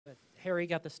But Harry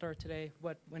got the start today.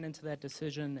 What went into that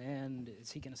decision, and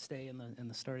is he going to stay in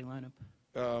the starting lineup?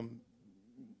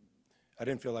 I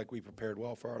didn't feel like we prepared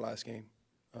well for our last game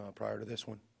prior to this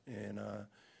one, and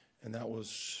that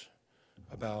was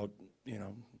about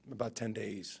 10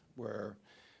 days where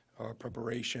our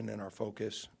preparation and our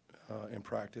focus in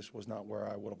practice was not where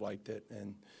I would have liked it.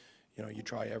 And you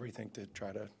try everything to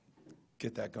try to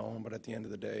get that going, but at the end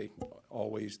of the day,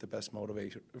 always the best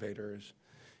motivator is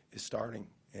starting.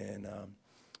 And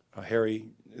Harry,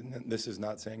 and this is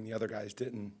not saying the other guys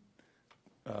didn't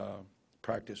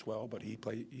practice well, but he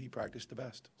practiced the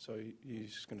best, so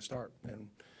he's going to start. And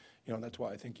that's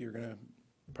why I think you're going to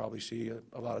probably see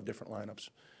a lot of different lineups.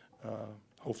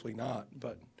 Hopefully not,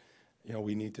 but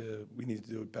we need to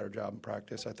do a better job in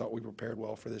practice. I thought we prepared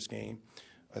well for this game.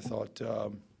 I thought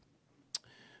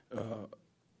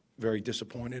very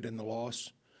disappointed in the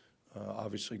loss.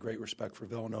 Obviously, great respect for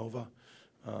Villanova,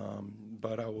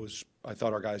 but I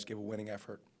thought our guys gave a winning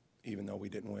effort, even though we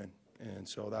didn't win. And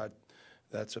so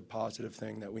that's a positive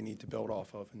thing that we need to build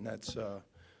off of, and that's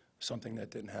something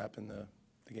that didn't happen the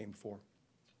game before.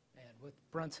 And with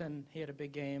Brunson, he had a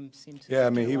big game. Yeah, I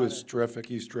mean, he was terrific.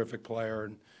 He's a terrific player,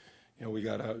 and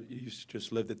he's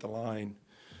just lived at the line.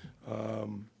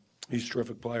 He's a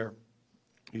terrific player.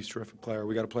 He's a terrific player.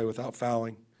 We got to play without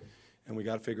fouling, and we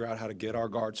got to figure out how to get our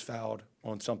guards fouled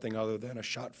on something other than a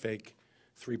shot fake,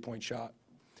 three-point shot.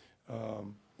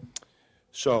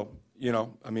 So,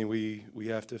 I mean, we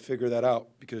have to figure that out,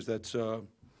 because that's a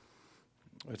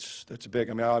big.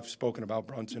 I mean, I've spoken about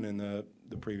Brunson in the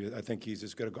previous. I think he's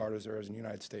as good a guard as there is in the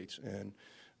United States, and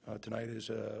tonight is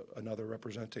another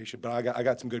representation. But I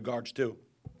got some good guards too.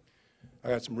 I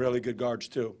got some really good guards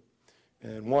too,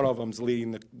 and one of them's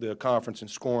leading the conference in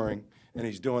scoring, and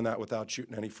he's doing that without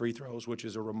shooting any free throws, which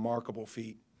is a remarkable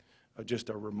feat, just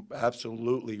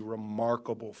absolutely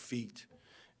remarkable feat.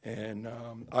 And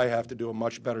I have to do a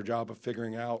much better job of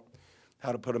figuring out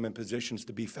how to put him in positions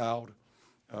to be fouled,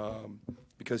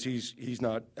 because he's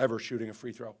not ever shooting a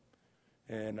free throw,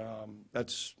 and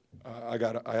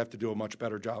I have to do a much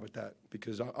better job at that,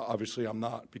 because obviously I'm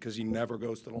not, because he never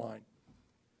goes to the line.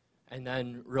 And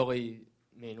then really,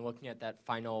 I mean, looking at that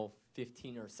final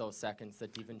 15 or so seconds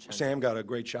that DiVincenzo. Sam got a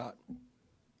great shot.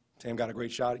 He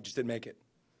just didn't make it,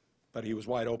 but he was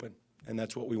wide open. And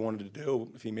that's what we wanted to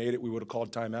do. If he made it, we would have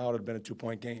called timeout. It would have been a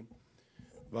 2-point game.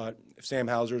 But if Sam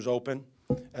Hauser's open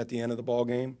at the end of the ball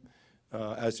game,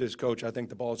 as his coach, I think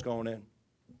the ball's going in.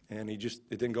 And it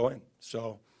didn't go in.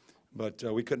 So, but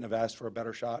we couldn't have asked for a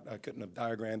better shot. I couldn't have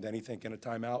diagrammed anything in a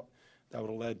timeout that would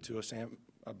have led to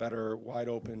a better wide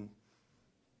open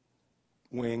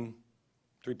wing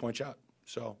 3-point shot.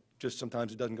 So just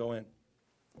sometimes it doesn't go in.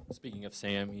 Speaking of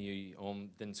Sam, he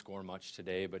didn't score much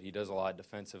today, but he does a lot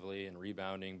defensively and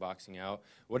rebounding, boxing out.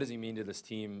 What does he mean to this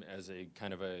team as a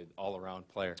kind of an all-around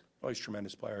player? Oh, he's a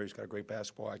tremendous player. He's got a great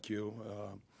basketball IQ.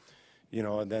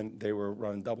 And then they were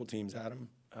running double teams at him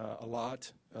a lot.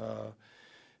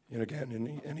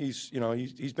 And he's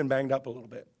been banged up a little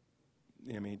bit.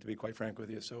 I mean, to be quite frank with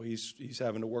you, so he's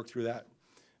having to work through that.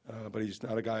 But he's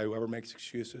not a guy who ever makes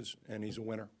excuses, and he's a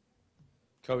winner.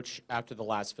 Coach, after the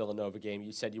last Villanova game,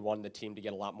 you said you wanted the team to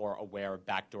get a lot more aware of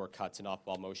backdoor cuts and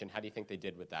off-ball motion. How do you think they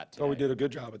did with that today? Oh, we did a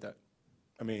good job at that.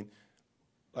 I mean,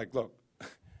 look,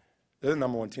 they're the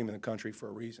 #1 team in the country for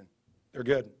a reason. They're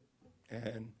good,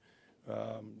 and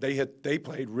they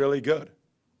played really good.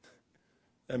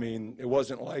 I mean, it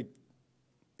wasn't like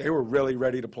they were really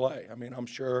ready to play. I mean, I'm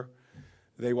sure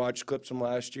they watched clips from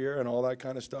last year and all that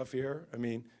kind of stuff here. I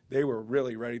mean, they were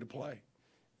really ready to play,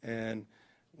 and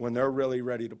when they're really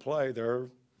ready to play, they're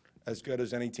as good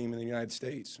as any team in the United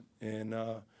States. And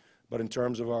but in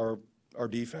terms of our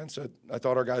defense, I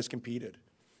thought our guys competed.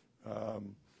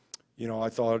 I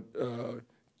thought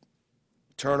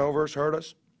turnovers hurt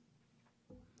us.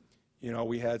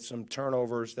 We had some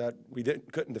turnovers that we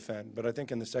couldn't defend. But I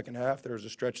think in the second half, there was a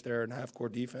stretch there in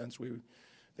half-court defense.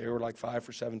 They were like 5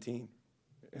 for 17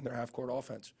 in their half-court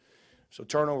offense. So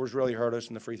turnovers really hurt us,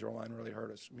 and the free throw line really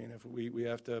hurt us. I mean, if we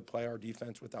have to play our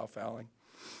defense without fouling,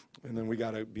 and then we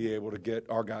got to be able to get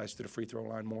our guys to the free throw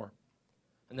line more.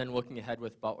 And then looking ahead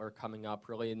with Butler coming up,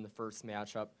 really in the first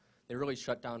matchup, they really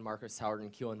shut down Marcus Howard,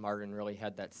 and Keelan Martin really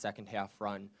had that second half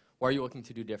run. What are you looking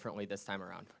to do differently this time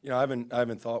around? I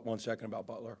haven't thought 1 second about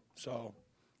Butler. So,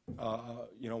 we're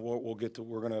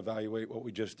going to evaluate what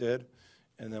we just did,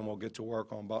 and then we'll get to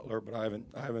work on Butler. But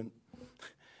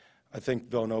I think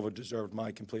Villanova deserved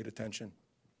my complete attention.